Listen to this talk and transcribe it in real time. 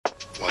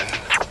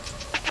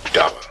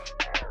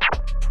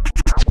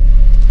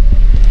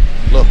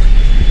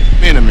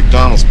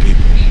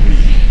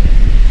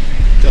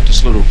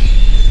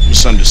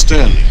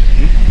misunderstanding.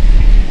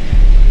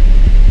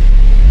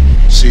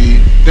 See,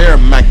 they're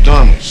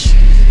McDonald's.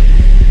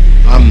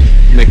 I'm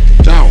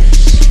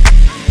McDowell's.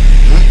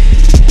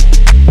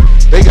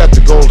 They got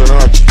the golden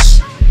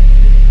arches.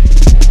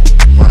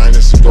 Mine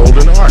is the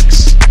golden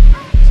arcs.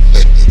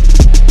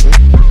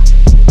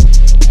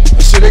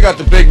 See, they got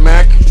the Big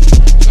Mac.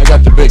 I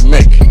got the Big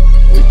Mick.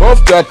 We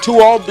both got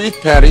 2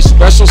 all-beef patties,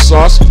 special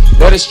sauce,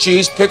 lettuce,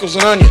 cheese, pickles,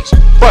 and onions.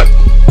 But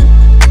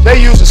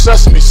they use a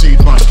sesame seed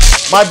bun.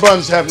 My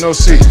buns have no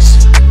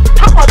seeds.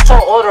 How much for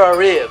an order of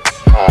ribs?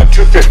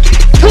 $2.50.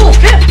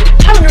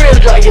 $2.50? How many ribs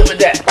do I get with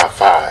that? About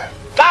 5.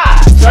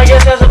 5? So I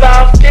guess that's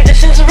about 50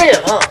 cents a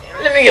rib, huh?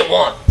 Let me get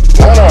one.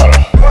 One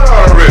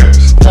order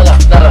ribs. No.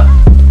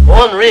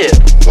 1 rib.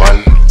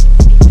 1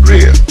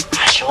 rib.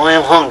 I sure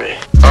am hungry.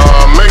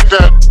 Make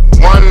that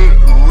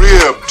 1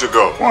 rib to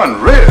go.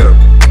 1 rib?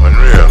 1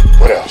 rib.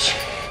 What else?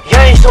 You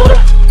got any soda?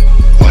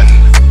 $1.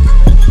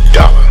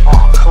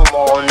 Oh, come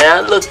on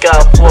now. Look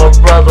out for a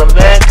brother,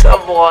 man.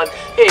 Come on.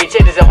 Hey,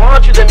 check this out. Why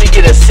don't you let me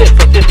get a sip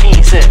for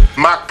 15 cents?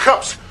 My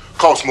cups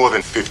cost more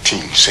than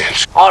 15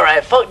 cents. All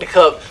right, fuck the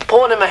cup.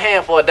 Pour it in my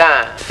hand for a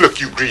dime. Look,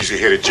 you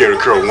greasy-headed Jerry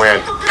Curl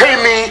Wan. Pay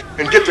me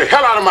and get the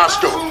hell out of my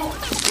store.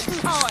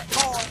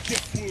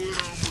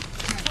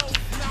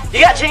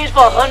 You got change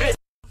for 100?